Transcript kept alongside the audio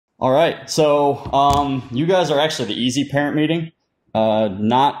All right, so you guys are actually the easy parent meeting.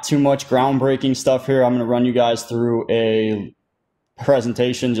 Not too much groundbreaking stuff here. I'm going to run you guys through a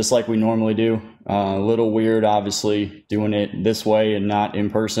presentation just like we normally do. A little weird, obviously, doing it this way and not in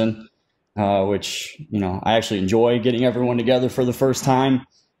person, which, I actually enjoy getting everyone together for the first time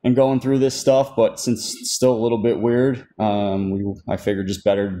and going through this stuff. But since it's still a little bit weird, I figured just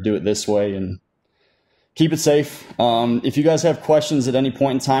better to do it this way and keep it safe. If you guys have questions at any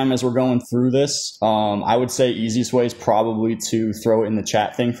point in time as we're going through this, I would say easiest way is probably to throw it in the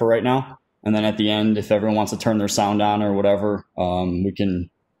chat thing for right now. And then at the end, if everyone wants to turn their sound on or whatever, we can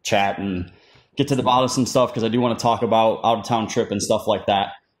chat and get to the bottom of some stuff because I do want to talk about out-of-town trip and stuff like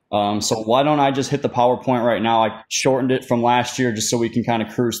that. So why don't I just hit the PowerPoint right now? I shortened it from last year just so we can kind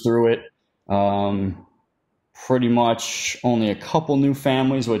of cruise through it. Pretty much only a couple new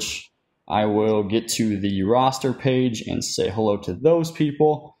families, which I will get to the roster page and say hello to those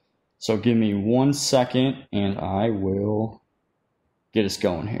people. So give me 1 second and I will get us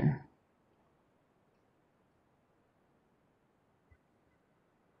going here.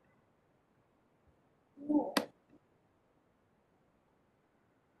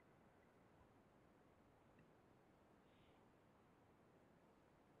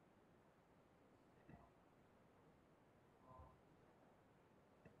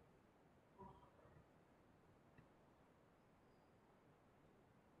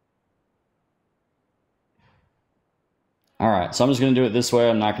 All right, so I'm just going to do it this way.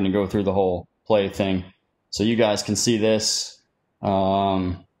 I'm not going to go through the whole play thing so you guys can see this.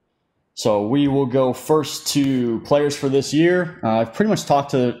 So we will go first to players for this year. I've pretty much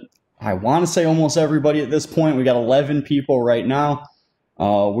talked to, I want to say almost everybody at this point. We got 11 people right now.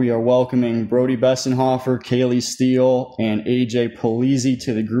 We are welcoming Brody Bessenhofer, Kaylee Steele, and AJ Polizzi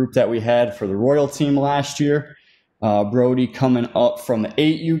to the group that we had for the Royal team last year. Brody coming up from the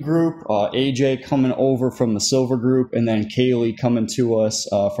 8U group, AJ coming over from the Silver group, and then Kaylee coming to us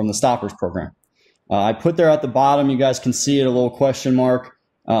from the Stoppers program. I put there at the bottom, you guys can see it, a little question mark.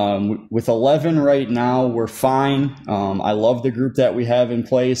 With 11 right now, we're fine. I love the group that we have in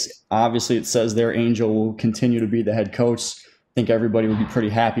place. Obviously, it says there Angel will continue to be the head coach. I think everybody would be pretty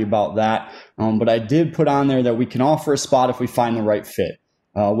happy about that. But I did put on there that we can offer a spot if we find the right fit.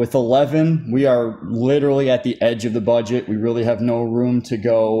 With 11, we are literally at the edge of the budget. We really have no room to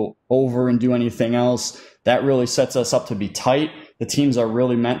go over and do anything else. That really sets us up to be tight. The teams are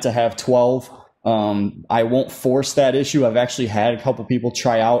really meant to have 12. I won't force that issue. I've actually had a couple people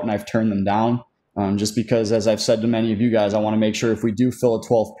try out and I've turned them down just because, as I've said to many of you guys, I want to make sure if we do fill a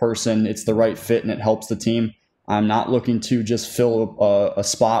 12th person, it's the right fit and it helps the team. I'm not looking to just fill a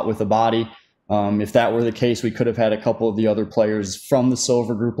spot with a body. If that were the case, we could have had a couple of the other players from the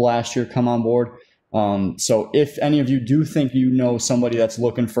Silver group last year come on board. So if any of you do think you know somebody that's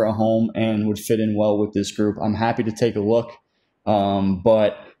looking for a home and would fit in well with this group, I'm happy to take a look,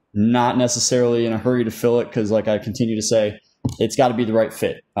 but not necessarily in a hurry to fill it because, like I continue to say, it's got to be the right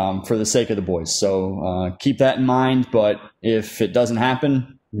fit for the sake of the boys. So keep that in mind, but if it doesn't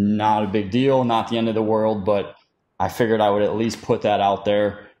happen, not a big deal, not the end of the world, but I figured I would at least put that out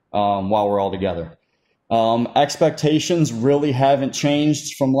there while we're all together. Expectations really haven't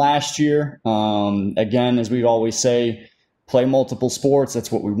changed from last year. Again, as we always say, play multiple sports.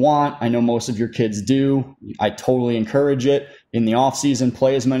 That's what we want. I know most of your kids do. I totally encourage it. In the off season,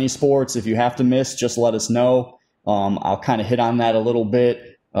 play as many sports. If you have to miss, just let us know. I'll kind of hit on that a little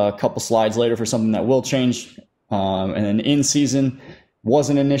bit a couple slides later for something that will change. And then in season,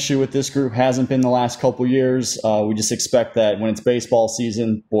 wasn't an issue with this group, hasn't been the last couple years. We just expect that when it's baseball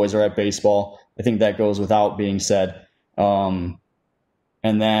season, boys are at baseball. I think that goes without being said. And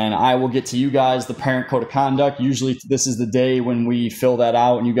then I will get to you guys, the parent code of conduct. Usually this is the day when we fill that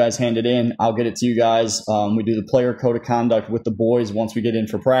out and you guys hand it in. I'll get it to you guys. We do the player code of conduct with the boys once we get in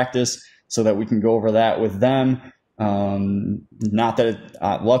for practice so that we can go over that with them. Not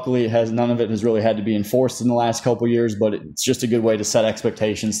that luckily none of it has really had to be enforced in the last couple of years, but it's just a good way to set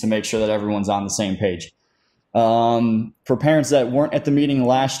expectations to make sure that everyone's on the same page. For parents that weren't at the meeting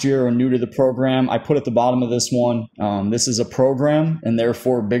last year or new to the program, I put at the bottom of this one, this is a program and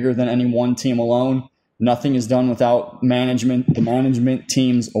therefore bigger than any one team alone. Nothing is done without the management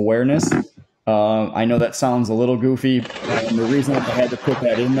team's awareness. I know that sounds a little goofy, and the reason that I had to put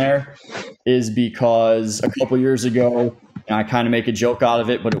that in there is because a couple years ago, and I kind of make a joke out of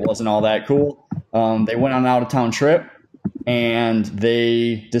it, but it wasn't all that cool. They went on an out-of-town trip, and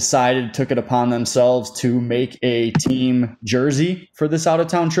they took it upon themselves to make a team jersey for this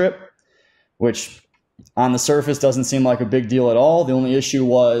out-of-town trip, which on the surface doesn't seem like a big deal at all. The only issue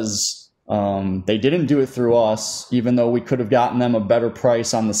was They didn't do it through us, even though we could have gotten them a better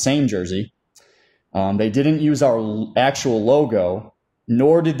price on the same jersey. They didn't use our actual logo,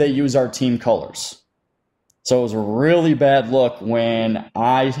 nor did they use our team colors. So it was a really bad look when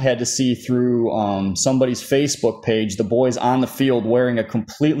I had to see through somebody's Facebook page the boys on the field wearing a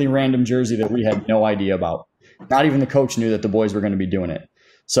completely random jersey that we had no idea about. Not even the coach knew that the boys were going to be doing it.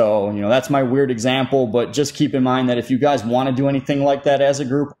 So, that's my weird example, but just keep in mind that if you guys want to do anything like that as a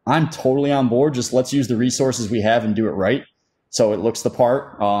group, I'm totally on board. Just let's use the resources we have and do it right so it looks the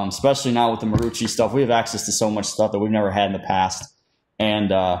part, especially now with the Marucci stuff. We have access to so much stuff that we've never had in the past.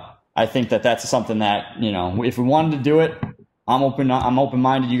 And I think that that's something that, if we wanted to do it, I'm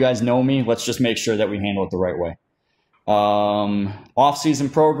open-minded. You guys know me. Let's just make sure that we handle it the right way. Off-season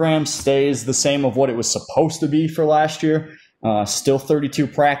program stays the same of what it was supposed to be for last year. Still 32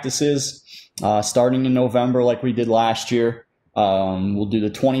 practices, starting in November like we did last year. We'll do the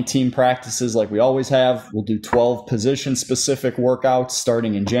 20-team practices like we always have. We'll do 12 position-specific workouts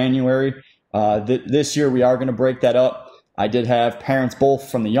starting in January. This year we are going to break that up. I did have parents both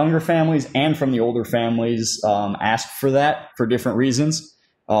from the younger families and from the older families ask for that for different reasons.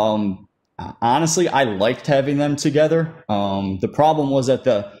 Honestly, I liked having them together. The problem was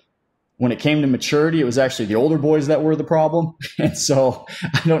that when it came to maturity, it was actually the older boys that were the problem. And so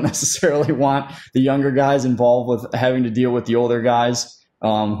I don't necessarily want the younger guys involved with having to deal with the older guys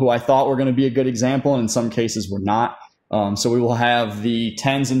who I thought were going to be a good example, and in some cases were not. So we will have the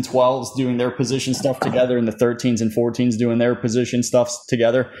 10s and 12s doing their position stuff together and the 13s and 14s doing their position stuff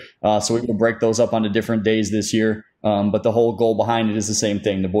together. So we will break those up onto different days this year. But the whole goal behind it is the same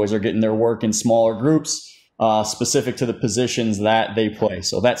thing. The boys are getting their work in smaller groups specific to the positions that they play.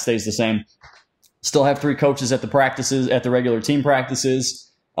 So that stays the same. Still have 3 coaches at the practices, at the regular team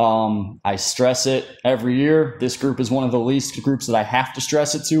practices. I stress it every year. This group is one of the least groups that I have to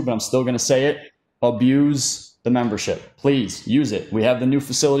stress it to, but I'm still going to say it. Abuse the membership. Please use it. We have the new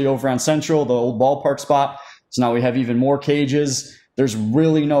facility over on Central, the old ballpark spot. So now we have even more cages. There's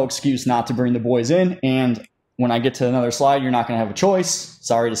really no excuse not to bring the boys in. And when I get to another slide, you're not going to have a choice.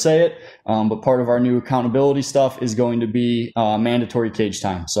 Sorry to say it. But part of our new accountability stuff is going to be mandatory cage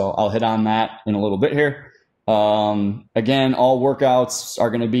time. So I'll hit on that in a little bit here. Again, all workouts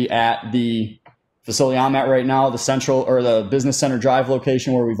are going to be at the facility I'm at right now, the Central or the Business Center Drive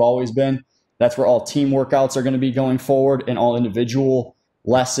location where we've always been. That's where all team workouts are going to be going forward, and all individual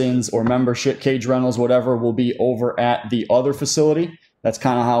lessons or membership, cage rentals, whatever, will be over at the other facility. That's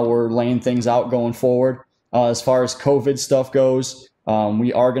kind of how we're laying things out going forward. As far as COVID stuff goes,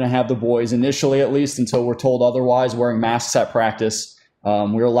 we are going to have the boys, initially at least until we're told otherwise, wearing masks at practice.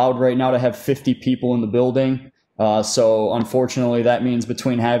 We're allowed right now to have 50 people in the building. So unfortunately, that means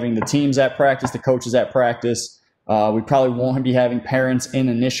between having the teams at practice, the coaches at practice, we probably won't be having parents in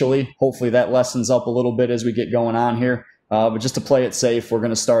initially. Hopefully that lessens up a little bit as we get going on here. But just to play it safe, we're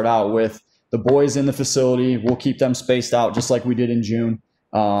going to start out with the boys in the facility. We'll keep them spaced out just like we did in June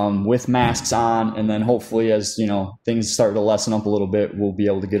with masks on. And then hopefully as things start to lessen up a little bit, we'll be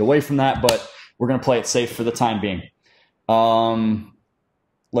able to get away from that. But we're going to play it safe for the time being.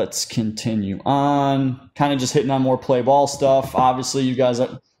 Let's continue on. Kind of just hitting on more play ball stuff. Obviously, you guys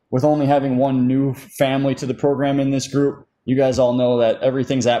are, with only having one new family to the program in this group, you guys all know that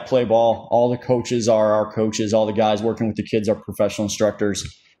everything's at play ball. All the coaches are our coaches. All the guys working with the kids are professional instructors.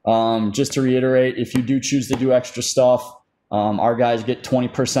 Just to reiterate, if you do choose to do extra stuff, our guys get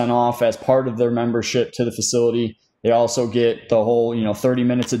 20% off as part of their membership to the facility. They also get the whole, 30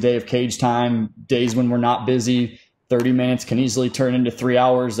 minutes a day of cage time. Days when we're not busy, 30 minutes can easily turn into 3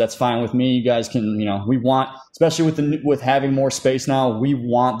 hours. That's fine with me. You guys can, we want, especially with having more space now, we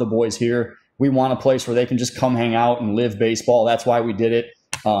want the boys here. We want a place where they can just come hang out and live baseball. That's why we did it.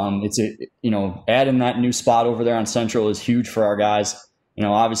 Adding that new spot over there on Central is huge for our guys.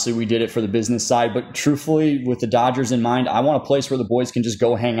 Obviously we did it for the business side, but truthfully, with the Dodgers in mind, I want a place where the boys can just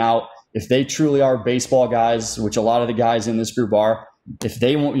go hang out. If they truly are baseball guys, which a lot of the guys in this group are, if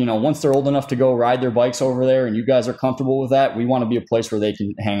they want, once they're old enough to go ride their bikes over there and you guys are comfortable with that, we want to be a place where they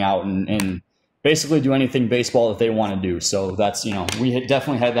can hang out and basically do anything baseball that they want to do. So that's, we had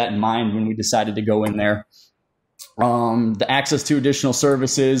definitely had that in mind when we decided to go in there. The access to additional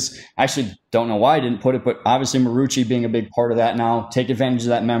services, I actually don't know why I didn't put it, but obviously Marucci being a big part of that now, take advantage of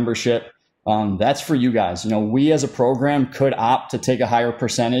that membership. That's for you guys. We as a program could opt to take a higher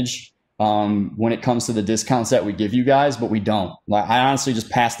percentage when it comes to the discounts that we give you guys, but we don't. I honestly just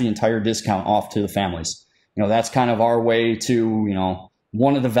pass the entire discount off to the families. That's kind of our way to,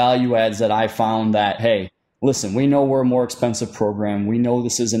 one of the value adds that I found that, hey, listen, we know we're a more expensive program. We know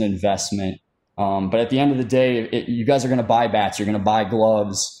this is an investment. But at the end of the day, you guys are going to buy bats. You're going to buy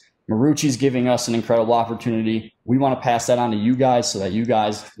gloves. Marucci's giving us an incredible opportunity. We want to pass that on to you guys so that you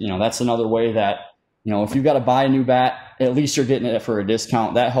guys, that's another way that, if you've got to buy a new bat, at least you're getting it for a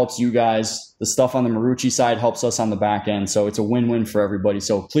discount. That helps you guys. The stuff on the Marucci side helps us on the back end. So it's a win-win for everybody.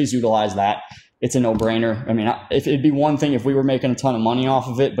 So please utilize that. It's a no-brainer. I mean, if it'd be one thing if we were making a ton of money off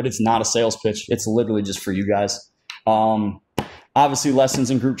of it, but it's not a sales pitch. It's literally just for you guys. Obviously, lessons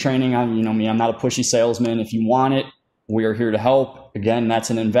in group training. I'm not a pushy salesman. If you want it, we are here to help. Again,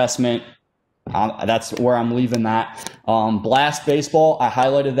 that's an investment. That's where I'm leaving that. Blast Baseball, I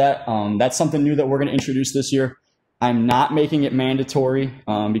highlighted that. That's something new that we're going to introduce this year. I'm not making it mandatory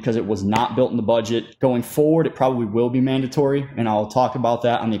because it was not built in the budget. Going forward, it probably will be mandatory, and I'll talk about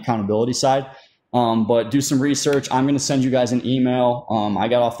that on the accountability side. But do some research. I'm going to send you guys an email. I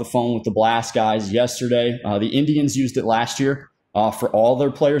got off the phone with the Blast guys yesterday. The Indians used it last year for all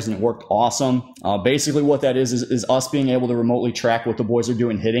their players, and it worked awesome. Basically what that is us being able to remotely track what the boys are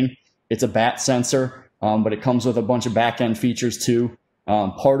doing hitting. It's a bat sensor, but it comes with a bunch of back-end features too.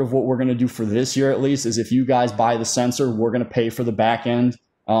 Part of what we're going to do for this year at least is if you guys buy the sensor, we're going to pay for the back end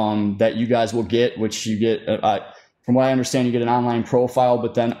that you guys will get, which you get, from what I understand, you get an online profile,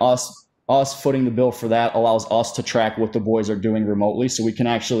 but then us footing the bill for that allows us to track what the boys are doing remotely, so we can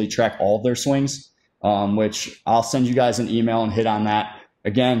actually track all of their swings, which I'll send you guys an email and hit on that.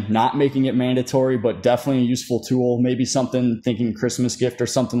 Again, not making it mandatory, but definitely a useful tool. Maybe something, thinking Christmas gift or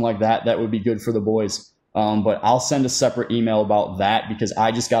something like that, that would be good for the boys. But I'll send a separate email about that because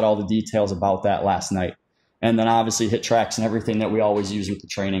I just got all the details about that last night. And then obviously HitTrax and everything that we always use with the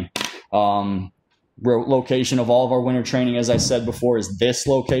training. Location of all of our winter training, as I said before, is this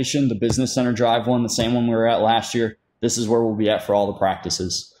location, the Business Center Drive one, the same one we were at last year. This is where we'll be at for all the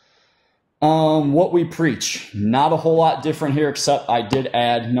practices. What we preach, not a whole lot different here, except I did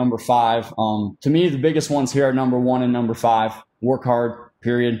add number 5. To me, the biggest ones here are number 1 and number 5. Work hard,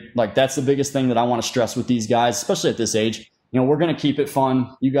 period. Like, that's the biggest thing that I want to stress with these guys, especially at this age. We're going to keep it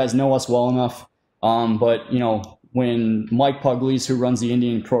fun. You guys know us well enough. But when Mike Pugliese, who runs the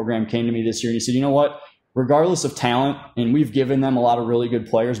Indian program, came to me this year and he said, you know what, regardless of talent, and we've given them a lot of really good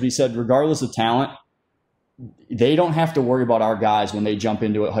players, but he said, regardless of talent, they don't have to worry about our guys when they jump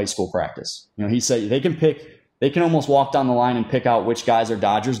into a high school practice. He said they can almost walk down the line and pick out which guys are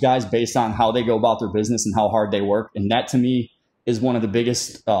Dodgers guys based on how they go about their business and how hard they work. And that to me is one of the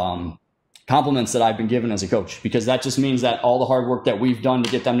biggest compliments that I've been given as a coach, because that just means that all the hard work that we've done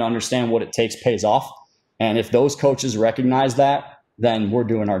to get them to understand what it takes pays off. And if those coaches recognize that, then we're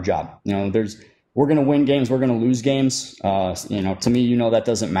doing our job. We're going to win games. We're going to lose games. To me, that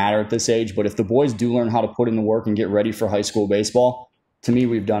doesn't matter at this age. But if the boys do learn how to put in the work and get ready for high school baseball, to me,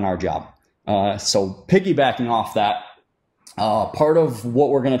 we've done our job. So piggybacking off that, part of what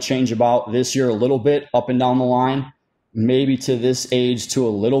we're going to change about this year a little bit up and down the line, maybe to this age to a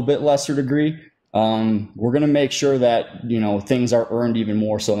little bit lesser degree, we're going to make sure that, things are earned even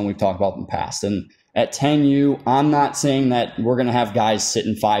more so than we've talked about in the past. And at 10U, I'm not saying that we're going to have guys sit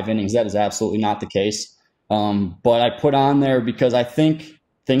in 5 innings. That is absolutely not the case. But I put on there because I think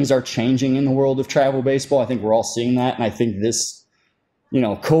things are changing in the world of travel baseball. I think we're all seeing that. And I think this,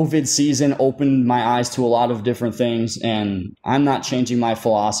 COVID season opened my eyes to a lot of different things. And I'm not changing my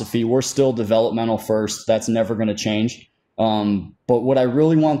philosophy. We're still developmental first. That's never going to change. But what I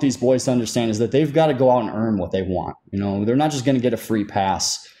really want these boys to understand is that they've got to go out and earn what they want. They're not just going to get a free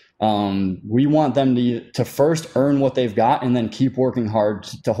pass. We want them to first earn what they've got and then keep working hard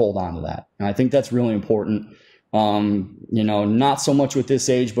to hold on to that. And I think that's really important. Not so much with this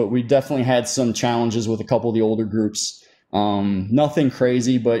age, but we definitely had some challenges with a couple of the older groups. Nothing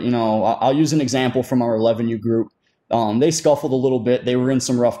crazy, but I'll use an example from our 11U group. They scuffled a little bit. They were in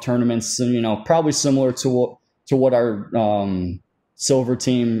some rough tournaments, and probably similar to what our silver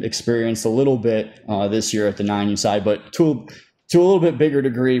team experienced a little bit this year at the 9U side, but to a little bit bigger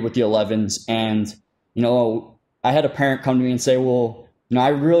degree with the 11s. And, I had a parent come to me and say, well, I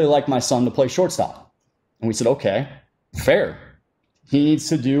really like my son to play shortstop. And we said, okay, fair. He needs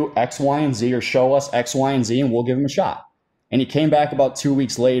to do X, Y, and Z, or show us X, Y, and Z, and we'll give him a shot. And he came back about 2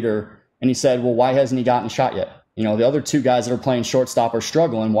 weeks later and he said, well, why hasn't he gotten a shot yet? The other 2 guys that are playing shortstop are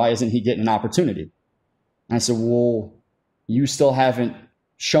struggling. Why isn't he getting an opportunity? And I said, well, you still haven't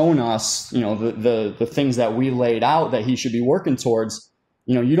shown us, the things that we laid out that he should be working towards.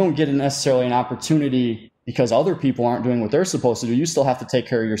 You don't get necessarily an opportunity because other people aren't doing what they're supposed to do. You still have to take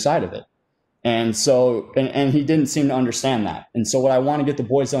care of your side of it. And so, and he didn't seem to understand that. And so what I want to get the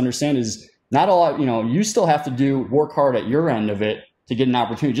boys to understand is not all, you still have to work hard at your end of it to get an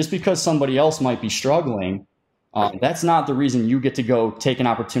opportunity. Just because somebody else might be struggling, that's not the reason you get to go take an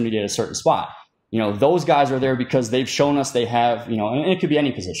opportunity at a certain spot. those guys are there because they've shown us they have, and it could be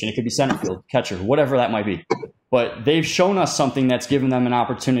any position. It could be center field, catcher, whatever that might be. But they've shown us something that's given them an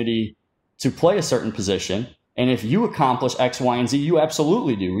opportunity to play a certain position. And if you accomplish X, Y, and Z, you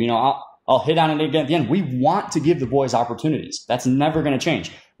absolutely do. I'll hit on it again at the end. We want to give the boys opportunities. That's never going to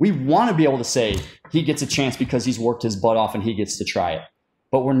change. We want to be able to say he gets a chance because he's worked his butt off and he gets to try it.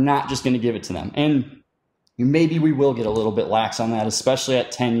 But we're not just going to give it to them. And maybe we will get a little bit lax on that, especially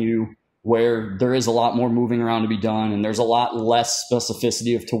at 10U, where there is a lot more moving around to be done and there's a lot less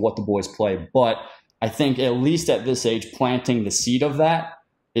specificity to what the boys play. But I think at least at this age, planting the seed of that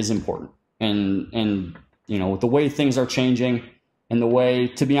is important. And with the way things are changing and the way,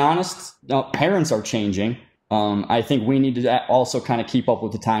 to be honest, parents are changing, I think we need to also kind of keep up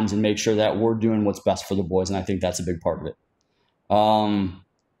with the times and make sure that we're doing what's best for the boys. And I think that's a big part of it.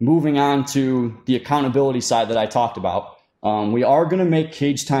 Moving on to the accountability side that I talked about. We are going to make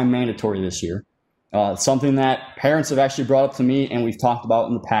cage time mandatory this year. Something that parents have actually brought up to me and we've talked about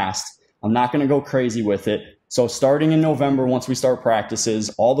in the past. I'm not going to go crazy with it. So starting in November, once we start practices,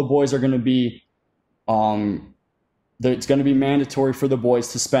 all the boys are going to be, it's going to be mandatory for the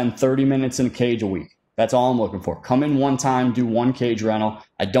boys to spend 30 minutes in a cage a week. That's all I'm looking for. Come in one time, do one cage rental.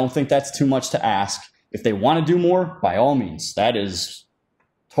 I don't think that's too much to ask. If they want to do more, by all means, that is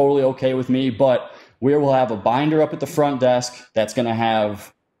totally okay with me. But we will have a binder up at the front desk that's going to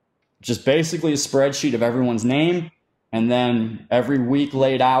have just basically a spreadsheet of everyone's name and then every week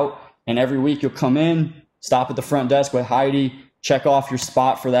laid out. And every week you'll come in, stop at the front desk with Heidi, check off your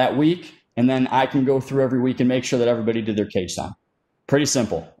spot for that week. And then I can go through every week and make sure that everybody did their cage time. Pretty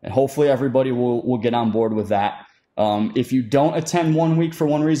simple. And hopefully everybody will get on board with that. If you don't attend 1 week for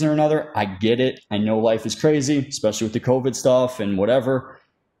one reason or another, I get it. I know life is crazy, especially with the COVID stuff and whatever.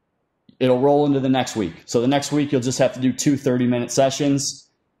 It'll roll into the next week. So the next week, you'll just have to do 2 30-minute sessions.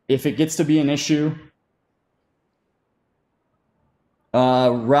 If it gets to be an issue,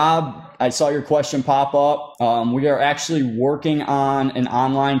 Rob, I saw your question pop up. We are actually working on an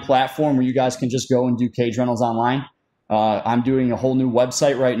online platform where you guys can just go and do cage rentals online. I'm doing a whole new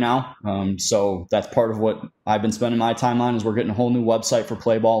website right now. So that's part of what I've been spending my time on is we're getting a whole new website for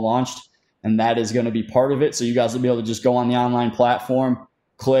Play Ball launched. And that is going to be part of it. So you guys will be able to just go on the online platform,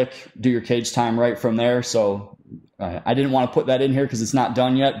 click, do your cage time right from there. So I didn't want to put that in here because it's not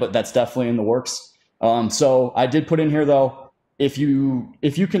done yet, but that's definitely in the works. So I did put in here though, if you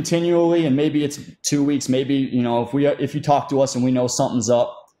continually, and maybe it's 2 weeks, maybe, if you talk to us and we know something's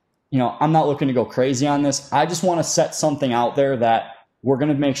up, I'm not looking to go crazy on this. I just want to set something out there that we're going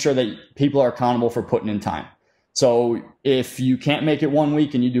to make sure that people are accountable for putting in time. So if you can't make it 1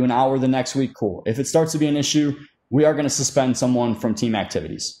 week and you do an hour the next week, cool. If it starts to be an issue, we are going to suspend someone from team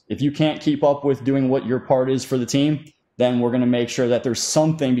activities. If you can't keep up with doing what your part is for the team, then we're going to make sure that there's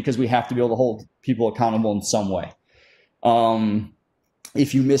something because we have to be able to hold people accountable in some way.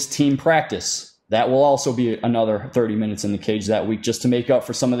 If you miss team practice, that will also be another 30 minutes in the cage that week just to make up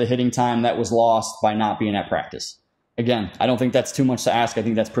for some of the hitting time that was lost by not being at practice. Again, I don't think that's too much to ask. I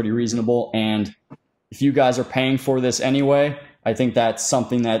think that's pretty reasonable. And if you guys are paying for this anyway, I think that's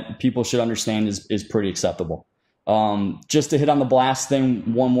something that people should understand is pretty acceptable. Just to hit on the blast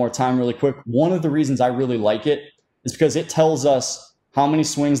thing one more time really quick, one of the reasons I really like it is because it tells us how many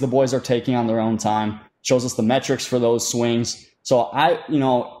swings the boys are taking on their own time, shows us the metrics for those swings. So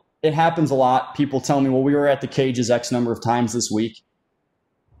it happens a lot. People tell me, well, we were at the cages X number of times this week.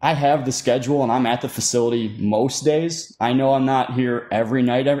 I have the schedule and I'm at the facility most days. I know I'm not here every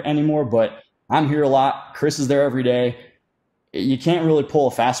night anymore, but I'm here a lot. Chris is there every day. You can't really pull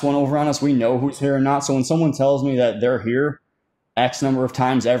a fast one over on us. We know who's here or not. So when someone tells me that they're here X number of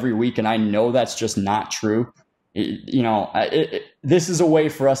times every week and I know that's just not true, this is a way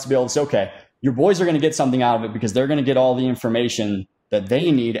for us to be able to say, okay, your boys are going to get something out of it because they're going to get all the information that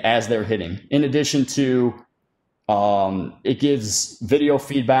they need as they're hitting. In addition to, it gives video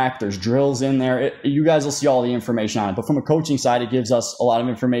feedback. There's drills in there. You guys will see all the information on it. But from a coaching side, it gives us a lot of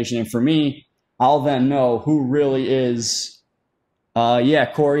information. And for me, I'll then know who really is,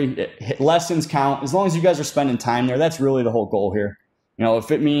 Corey, lessons count. As long as you guys are spending time there, that's really the whole goal here. If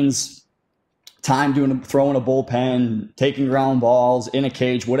it means time throwing a bullpen, taking ground balls in a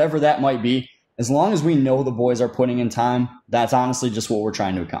cage, whatever that might be, as long as we know the boys are putting in time, that's honestly just what we're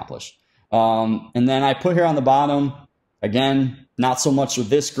trying to accomplish. And then I put here on the bottom, again, not so much with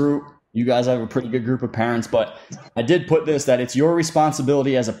this group. You guys have a pretty good group of parents, but I did put this, that it's your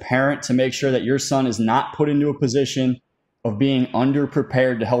responsibility as a parent to make sure that your son is not put into a position of being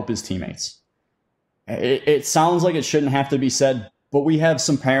underprepared to help his teammates. It sounds like it shouldn't have to be said, but we have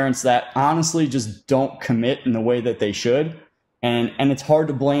some parents that honestly just don't commit in the way that they should. And it's hard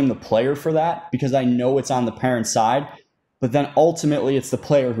to blame the player for that because I know it's on the parent's side, but then ultimately it's the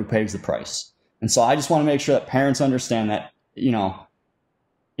player who pays the price. And so I just want to make sure that parents understand that,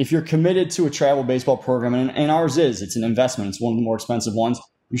 if you're committed to a travel baseball program, and ours it's an investment, it's one of the more expensive ones,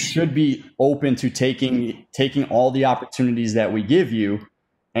 you should be open to taking all the opportunities that we give you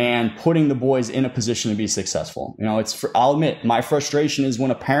and putting the boys in a position to be successful. I'll admit, my frustration is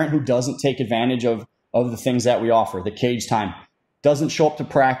when a parent who doesn't take advantage of the things that we offer, the cage time, doesn't show up to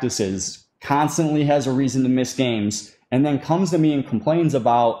practices, constantly has a reason to miss games, and then comes to me and complains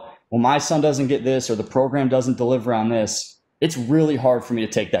about, well, my son doesn't get this or the program doesn't deliver on this. It's really hard for me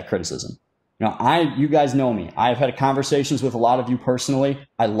to take that criticism. You guys know me. I've had conversations with a lot of you personally.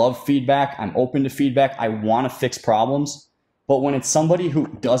 I love feedback. I'm open to feedback. I want to fix problems. But when it's somebody who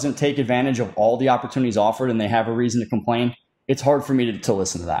doesn't take advantage of all the opportunities offered and they have a reason to complain, it's hard for me to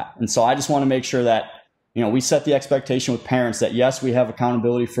listen to that. And so I just want to make sure that we set the expectation with parents that, yes, we have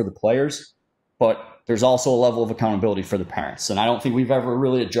accountability for the players, but there's also a level of accountability for the parents. And I don't think we've ever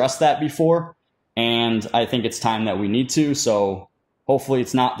really addressed that before. And I think it's time that we need to. So hopefully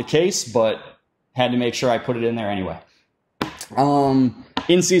it's not the case, but had to make sure I put it in there anyway.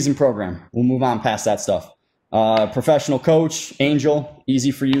 In-season program. We'll move on past that stuff. Professional coach, Angel,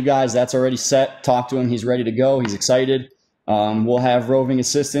 easy for you guys. That's already set. Talk to him. He's ready to go. He's excited. We'll have roving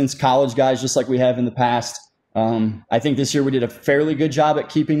assistants, college guys, just like we have in the past. I think this year we did a fairly good job at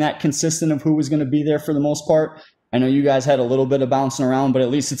keeping that consistent of who was going to be there for the most part. I know you guys had a little bit of bouncing around, but at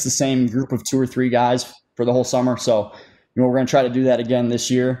least it's the same group of 2 or 3 guys for the whole summer. So, we're going to try to do that again this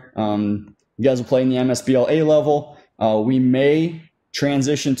year. You guys will play in the MSBL A level. We may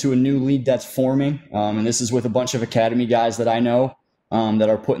transition to a new league that's forming, and this is with a bunch of academy guys that I know that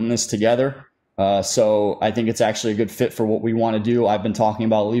are putting this together. So I think it's actually a good fit for what we want to do. I've been talking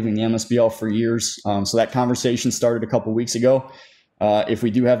about leaving the MSBL for years. So that conversation started a couple weeks ago. If we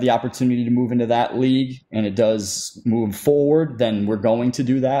do have the opportunity to move into that league and it does move forward, then we're going to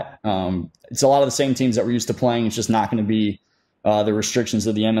do that. It's a lot of the same teams that we're used to playing. It's just not going to be the restrictions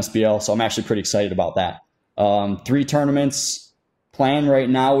of the MSBL. So I'm actually pretty excited about that. 3 tournaments. Plan right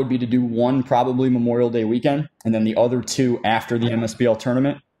now would be to do 1 probably Memorial Day weekend, and then the other 2 after the MSBL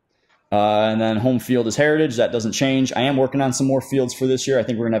tournament. And then home field is Heritage. That doesn't change. I am working on some more fields for this year. I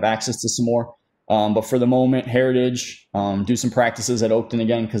think we're going to have access to some more. But for the moment, Heritage, do some practices at Oakton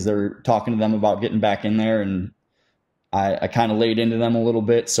again because they're talking to them about getting back in there, and I kind of laid into them a little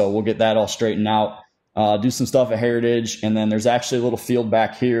bit, so we'll get that all straightened out. Do some stuff at Heritage, and then there's actually a little field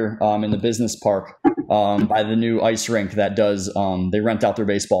back here in the business park by the new ice rink that does, they rent out their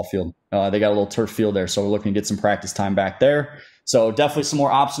baseball field. They got a little turf field there, so we're looking to get some practice time back there. So definitely some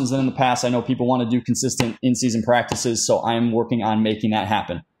more options than in the past. I know people want to do consistent in-season practices, so I'm working on making that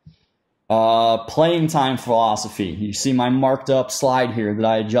happen. Playing time philosophy. You see my marked up slide here that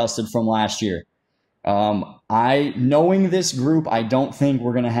I adjusted from last year. Knowing this group, I don't think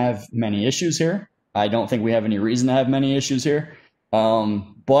we're going to have many issues here. I don't think we have any reason to have many issues here.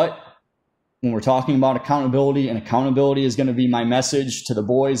 But when we're talking about accountability, and accountability is going to be my message to the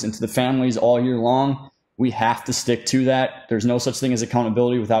boys and to the families all year long, we have to stick to that. There's no such thing as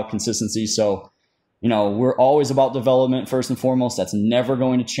accountability without consistency. So, we're always about development first and foremost. That's never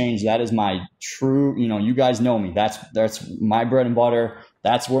going to change. That is my true, you guys know me. That's my bread and butter.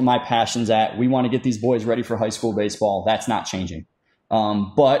 That's where my passion's at. We want to get these boys ready for high school baseball. That's not changing.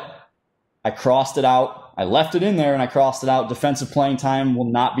 But I crossed it out. I left it in there and I crossed it out. Defensive playing time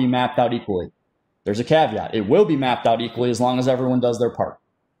will not be mapped out equally. There's a caveat. It will be mapped out equally as long as everyone does their part.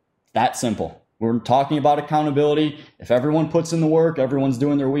 That simple. We're talking about accountability. If everyone puts in the work, everyone's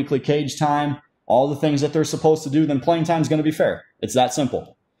doing their weekly cage time, all the things that they're supposed to do, then playing time is going to be fair. It's that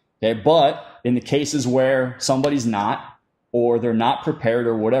simple. Okay, but in the cases where somebody's not, or they're not prepared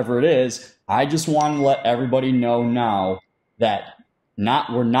or whatever it is, I just want to let everybody know now that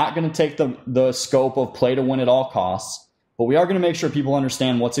we're not going to take the scope of play to win at all costs, but we are going to make sure people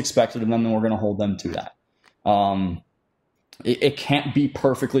understand what's expected of them, and we're going to hold them to that. It can't be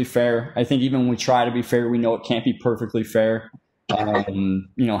perfectly fair. I think even when we try to be fair, we know it can't be perfectly fair.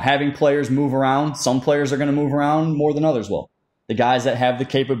 Having players move around, some players are going to move around more than others will. The guys that have the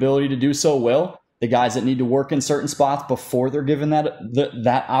capability to do so will. The guys that need to work in certain spots before they're given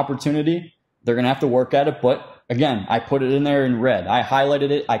that opportunity, they're going to have to work at it. But again, I put it in there in red. I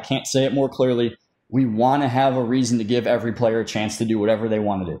highlighted it. I can't say it more clearly. We want to have a reason to give every player a chance to do whatever they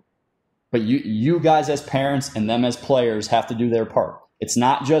want to do. But you guys as parents and them as players have to do their part. It's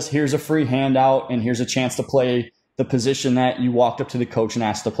not just here's a free handout and here's a chance to play the position that you walked up to the coach and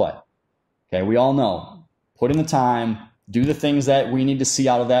asked to play. Okay, we all know. Put in the time, do the things that we need to see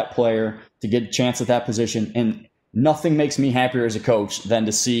out of that player to get a chance at that position. And nothing makes me happier as a coach than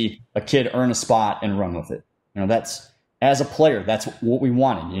to see a kid earn a spot and run with it. That's, as a player, that's what we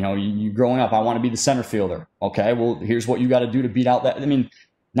wanted. You growing up, I want to be the center fielder. Okay, well, here's what you got to do to beat out that. I mean,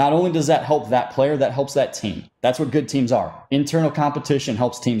 not only does that help that player, that helps that team. That's what good teams are. Internal competition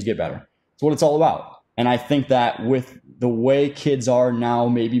helps teams get better. That's what it's all about. And I think that with the way kids are now,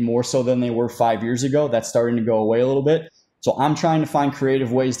 maybe more so than they were 5 years ago, that's starting to go away a little bit. So I'm trying to find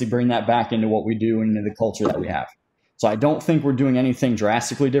creative ways to bring that back into what we do and into the culture that we have. So I don't think we're doing anything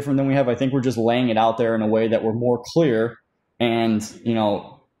drastically different than we have. I think we're just laying it out there in a way that we're more clear. And,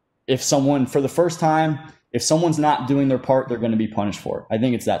 if someone, for the first time, if someone's not doing their part, they're going to be punished for it. I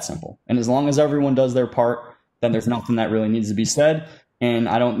think it's that simple. And as long as everyone does their part, then there's nothing that really needs to be said. And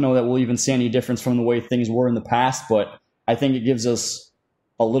I don't know that we'll even see any difference from the way things were in the past, but I think it gives us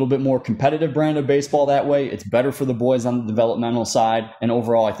a little bit more competitive brand of baseball that way. It's better for the boys on the developmental side. And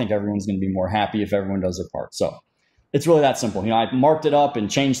overall, I think everyone's going to be more happy if everyone does their part. So it's really that simple. I marked it up and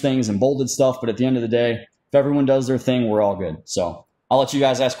changed things and bolded stuff, but at the end of the day, if everyone does their thing, we're all good. So I'll let you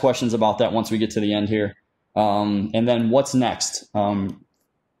guys ask questions about that once we get to the end here. And then what's next?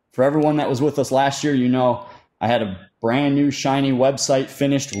 For everyone that was with us last year, I had a brand new shiny website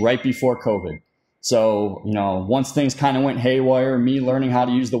finished right before COVID. So, once things kind of went haywire, me learning how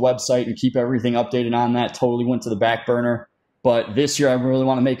to use the website and keep everything updated on that totally went to the back burner. But this year, I really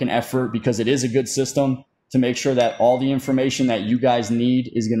want to make an effort, because it is a good system, to make sure that all the information that you guys need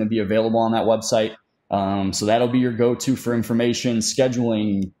is going to be available on that website. So that'll be your go-to for information,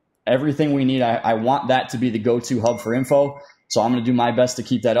 scheduling, everything we need. I want that to be the go-to hub for info. So I'm going to do my best to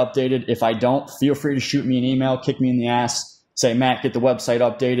keep that updated. If I don't, feel free to shoot me an email, kick me in the ass, say, Matt, get the website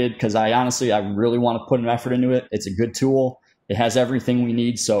updated, because I really want to put an effort into it. It's a good tool. It has everything we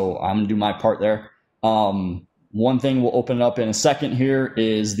need, so I'm going to do my part there. One thing we'll open it up in a second here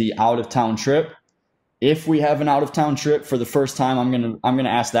is the out-of-town trip. If we have an out-of-town trip for the first time, I'm gonna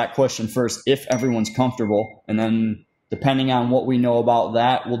ask that question first, if everyone's comfortable, and then depending on what we know about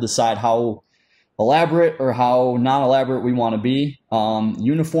that, we'll decide how elaborate or how non-elaborate we want to be.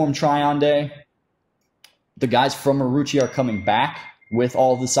 Uniform try-on day. The guys from Marucci are coming back with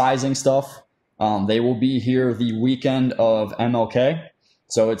all the sizing stuff. They will be here the weekend of MLK.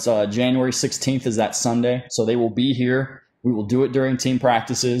 So it's January 16th is that Sunday. So they will be here. We will do it during team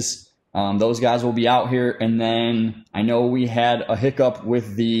practices. Those guys will be out here. And then I know we had a hiccup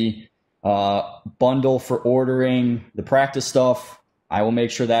with the bundle for ordering the practice stuff. I will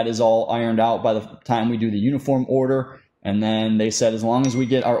make sure that is all ironed out by the time we do the uniform order. And then they said as long as we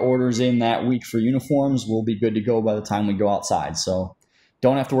get our orders in that week for uniforms, we'll be good to go by the time we go outside. So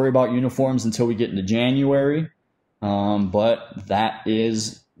don't have to worry about uniforms until we get into January. But that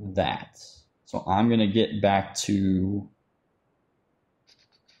is that. So I'm going to get back to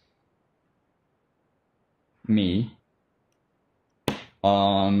me.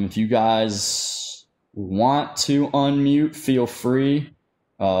 If you guys want to unmute, feel free.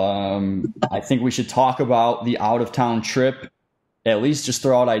 I think we should talk about the out-of-town trip. At least just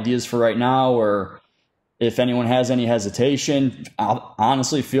throw out ideas for right now, or if anyone has any hesitation,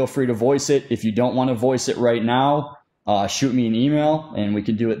 honestly, feel free to voice it. If you don't want to voice it right now, shoot me an email and we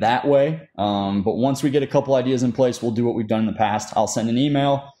can do it that way. But once we get a couple ideas in place, we'll do what we've done in the past. I'll send an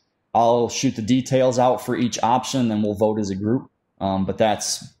email. I'll shoot the details out for each option, then we'll vote as a group. But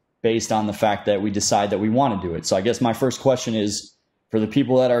that's based on the fact that we decide that we want to do it. So I guess my first question is, for the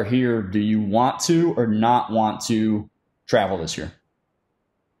people that are here, do you want to or not want to travel this year?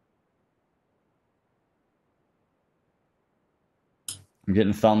 I'm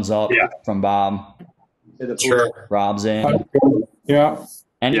getting thumbs up from Bob. Sure. Rob's in. Yeah.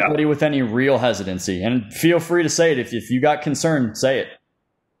 Anybody with any real hesitancy? And feel free to say it. If you got concern, say it.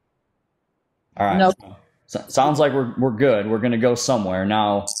 All right. Nope. So, sounds like we're good. We're going to go somewhere.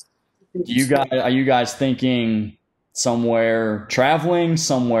 Now, are you guys thinking somewhere traveling,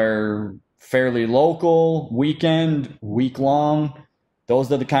 somewhere fairly local, weekend, week long?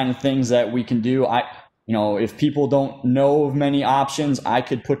 Those are the kind of things that we can do. If people don't know of many options, I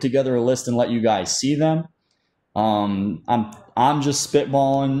could put together a list and let you guys see them. I'm just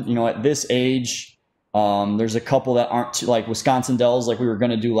spitballing. At this age, there's a couple that aren't too, like Wisconsin Dells, like we were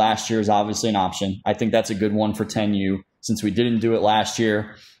going to do last year, is obviously an option. I think that's a good one for 10U since we didn't do it last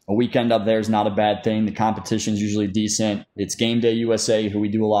year. A weekend up there is not a bad thing. The competition's usually decent. It's Game Day USA, who we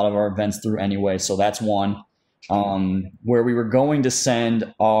do a lot of our events through anyway, so that's one. Where we were going to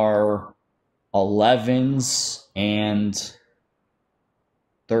send our 11s and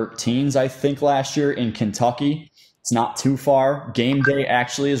 13s, I think, last year in Kentucky. It's not too far. Game Day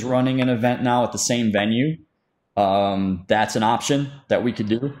actually is running an event now at the same venue. That's an option that we could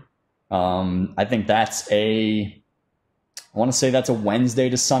do. I think that's a I want to say that's a Wednesday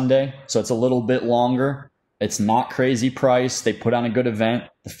to Sunday, so it's a little bit longer. It's not crazy price. They put on a good event.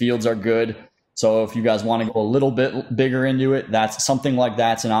 The fields are good. So if you guys want to go a little bit bigger into it, that's something like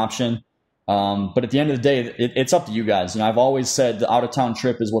that's an option. But at the end of the day, it's up to you guys. And I've always said the out-of-town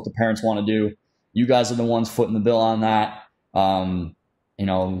trip is what the parents want to do. You guys are the ones footing the bill on that.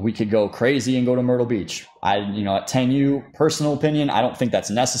 We could go crazy and go to Myrtle Beach. At 10U, personal opinion, I don't think that's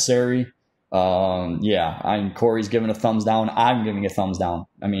necessary. Corey's giving a thumbs down. I'm giving a thumbs down.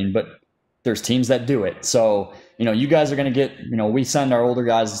 But there's teams that do it. So, you guys are going to get, we send our older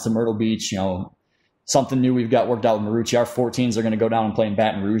guys to Myrtle Beach, something new we've got worked out with Marucci. Our 14s are going to go down and play in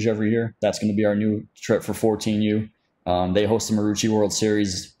Baton Rouge every year. That's going to be our new trip for 14U. They host the Marucci World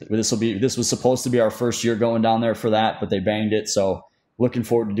Series. This was supposed to be our first year going down there for that, but they banged it. So looking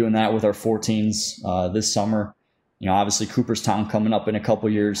forward to doing that with our 14s this summer. Obviously Cooperstown coming up in a couple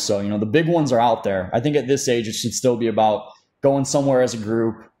years. So, the big ones are out there. I think at this age, it should still be about going somewhere as a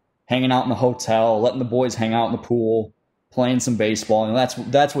group, hanging out in the hotel, letting the boys hang out in the pool, playing some baseball.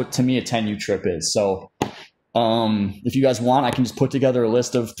 That's what, to me, a 10U trip is. So if you guys want, I can just put together a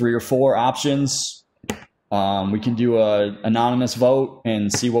list of 3 or 4 options. We can do a anonymous vote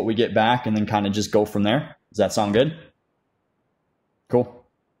and see what we get back and then kind of just go from there. Does that sound good? Cool.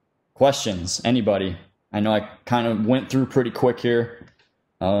 Questions? Anybody? I know I kind of went through pretty quick here.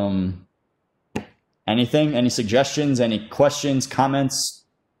 Anything? Any suggestions? Any questions? Comments?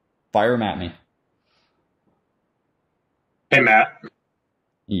 Fire them at me. Hey, Matt.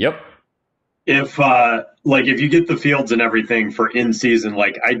 Yep. If you get the fields and everything for in season,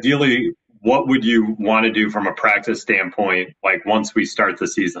 ideally, what would you want to do from a practice standpoint, once we start the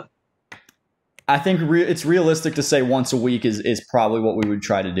season? I think it's realistic to say once a week is probably what we would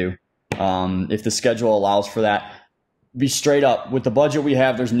try to do. If the schedule allows for that. Be straight up, with the budget we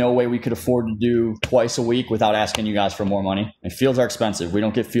have, there's no way we could afford to do twice a week without asking you guys for more money. And fields are expensive. We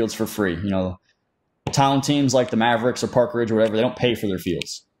don't get fields for free. Town teams like the Mavericks or Park Ridge or whatever, they don't pay for their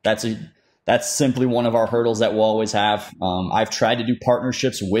fields. That's simply one of our hurdles that we'll always have. I've tried to do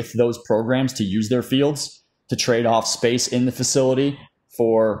partnerships with those programs to use their fields to trade off space in the facility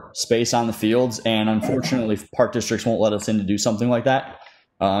for space on the fields. And unfortunately, park districts won't let us in to do something like that.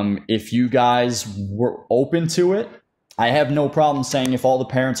 If you guys were open to it, I have no problem saying if all the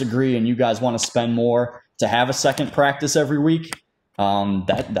parents agree and you guys want to spend more to have a second practice every week,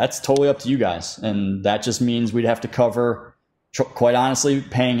 that's totally up to you guys. And that just means we'd have to cover, quite honestly,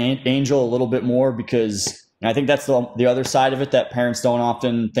 paying Angel a little bit more because I think that's the other side of it that parents don't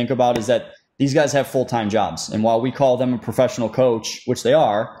often think about is that these guys have full-time jobs. And while we call them a professional coach, which they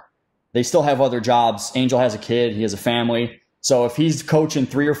are, they still have other jobs. Angel has a kid. He has a family. So if he's coaching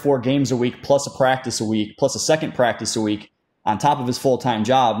 3 or 4 games a week, plus a practice a week, plus a second practice a week on top of his full-time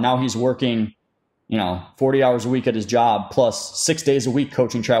job, now he's working, 40 hours a week at his job, plus 6 days a week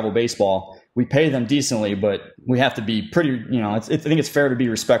coaching travel baseball. We pay them decently, but we have to be pretty, I think it's fair to be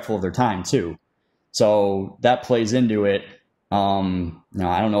respectful of their time too. So that plays into it. I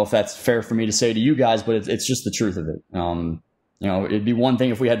don't know if that's fair for me to say to you guys, but it's just the truth of it. It'd be one thing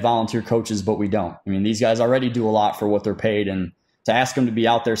if we had volunteer coaches, but we don't. These guys already do a lot for what they're paid, and to ask them to be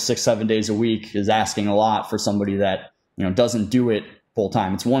out there 6-7 days a week is asking a lot for somebody that, doesn't do it full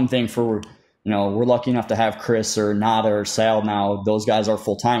time. It's one thing for, we're lucky enough to have Chris or Nada or Sal now. Those guys are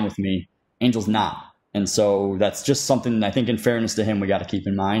full time with me. Angel's not. And so that's just something I think in fairness to him, we got to keep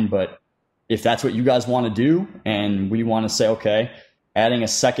in mind. But if that's what you guys want to do and we want to say, okay, adding a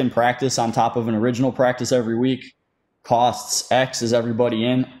second practice on top of an original practice every week costs X, is everybody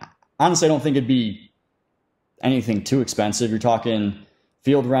in? Honestly, I don't think it'd be anything too expensive. You're talking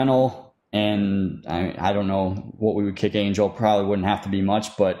field rental, and I don't know what we would kick Angel. Probably wouldn't have to be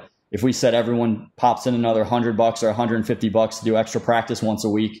much, but if we said everyone pops in another $100 or $150 to do extra practice once a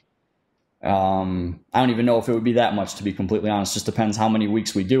week, I don't even know if it would be that much, to be completely honest. Just depends how many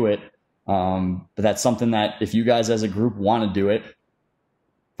weeks we do it. But that's something that if you guys as a group want to do it,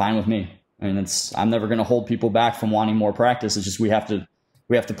 fine with me. I'm never going to hold people back from wanting more practice. It's just we have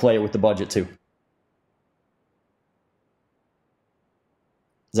to play it with the budget too.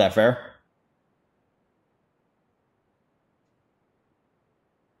 Is that fair?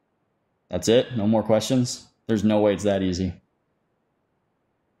 That's it? No more questions? There's no way it's that easy.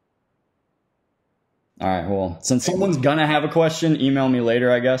 All right, well, since someone's going to have a question, email me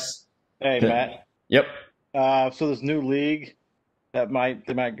later, I guess. Hey, Matt. Yep. So this new league that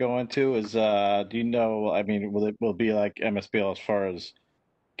they might go into is, do you know, will it be like MSBL as far as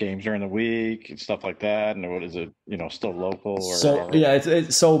games during the week and stuff like that? And what is it, still local?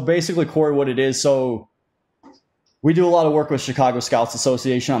 So basically, Corey, what it is, so we do a lot of work with Chicago Scouts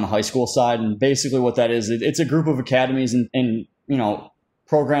Association on the high school side, and basically what that is, it's a group of academies and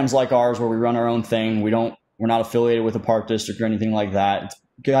programs like ours where we run our own thing. We're not affiliated with a park district or anything like that. It's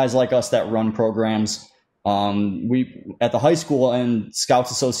guys like us that run programs. We at the high school, and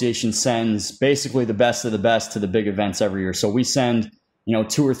Scouts Association sends basically the best of the best to the big events every year. So we send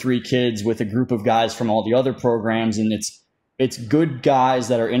 2 or 3 kids with a group of guys from all the other programs, and it's good guys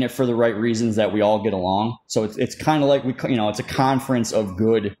that are in it for the right reasons that we all get along. So it's kind of like it's a conference of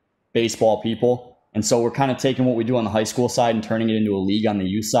good baseball people. And so we're kind of taking what we do on the high school side and turning it into a league on the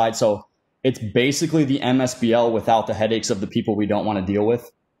youth side. So it's basically the MSBL without the headaches of the people we don't want to deal with.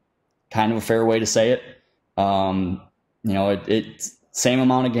 Kind of a fair way to say it. It's same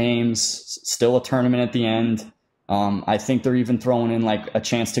amount of games, still a tournament at the end. I think they're even throwing in like a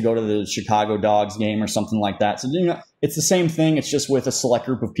chance to go to the Chicago Dogs game or something like that. So, it's the same thing. It's just with a select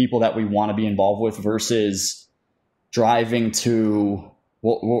group of people that we want to be involved with versus driving to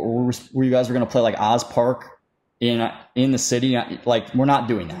where you guys were going to play like Oz Park in the city. Like, we're not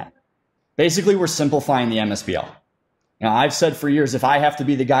doing that. Basically, we're simplifying the MSBL. I've said for years, if I have to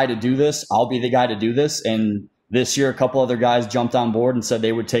be the guy to do this, I'll be the guy to do this. And this year, a couple other guys jumped on board and said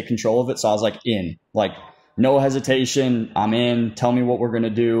they would take control of it. So I was like, no hesitation. I'm in. Tell me what we're going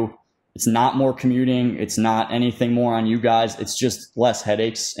to do. It's not more commuting. It's not anything more on you guys. It's just less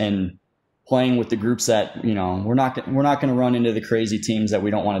headaches and playing with the groups that, we're not going to run into the crazy teams that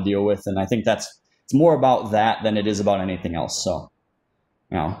we don't want to deal with. And I think it's more about that than it is about anything else. So,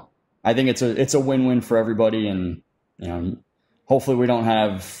 I think it's a win-win for everybody. And, hopefully we don't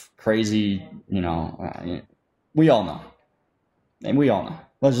have crazy, we all know. And we all know.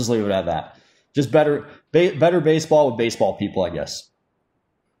 Let's just leave it at that. Just better baseball with baseball people, I guess.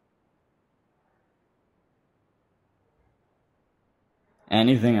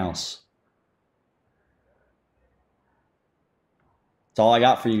 Anything else? That's all I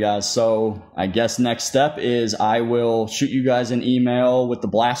got for you guys. So I guess next step is I will shoot you guys an email with the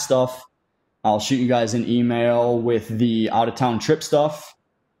blast stuff. I'll shoot you guys an email with the out-of-town trip stuff.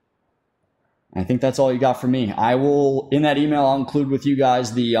 I think that's all you got for me. I will, in that email, I'll include with you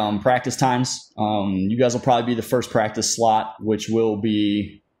guys the practice times. You guys will probably be the first practice slot, which will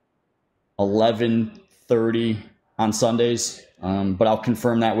be 11:30 on Sundays. But I'll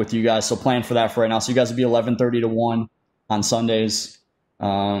confirm that with you guys. So plan for that for right now. So you guys will be 11:30 to 1 on Sundays.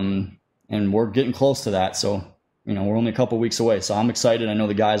 And we're getting close to that. So, we're only a couple weeks away. So I'm excited. I know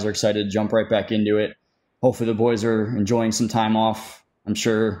the guys are excited to jump right back into it. Hopefully the boys are enjoying some time off. I'm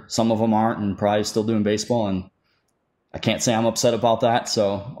sure some of them aren't and probably still doing baseball. And I can't say I'm upset about that.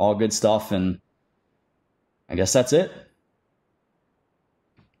 So all good stuff. And I guess that's it.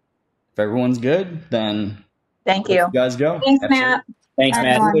 If everyone's good, then thank you. You guys go. Thanks, Absolutely. Matt. Thanks,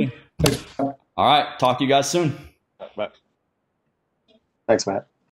 Bye, Matt. All right. Talk to you guys soon. Bye. Thanks, Matt.